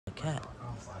cat.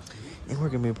 And we're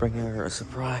gonna be bringing her a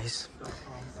surprise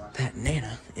that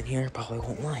Nana in here probably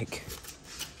won't like.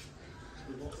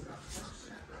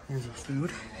 Here's her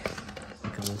food.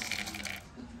 Look at this.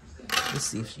 Let's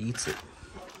see if she eats it.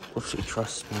 Or if she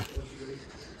trusts me.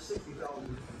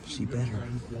 She better.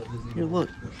 Here, look.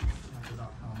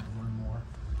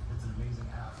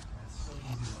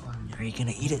 Are you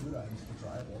gonna eat it?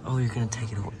 Oh, you're gonna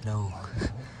take it away? No.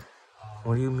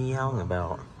 What are you meowing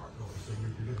about?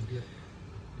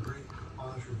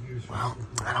 Well,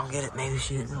 I don't get it. Maybe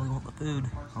she didn't really want the food.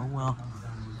 Oh well.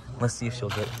 Let's see if she'll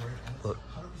get it. Look.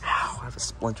 Ow, I have a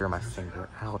splinter in my finger.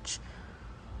 Ouch.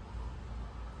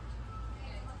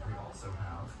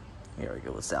 Here we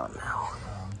go. It's out now.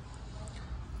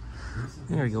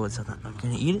 There we go. It's out. Are you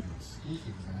gonna eat it?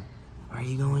 Are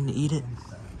you going to eat it?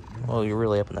 Well, you're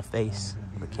really up in the face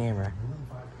of the camera.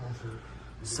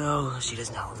 So, she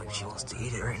does not look like she wants to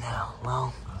eat it right now.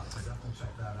 Well,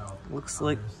 looks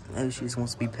like maybe she just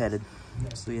wants to be petted.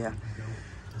 So, yeah.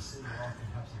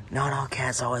 Not all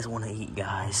cats always want to eat,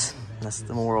 guys. That's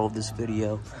the moral of this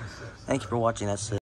video. Thank you for watching. That's it.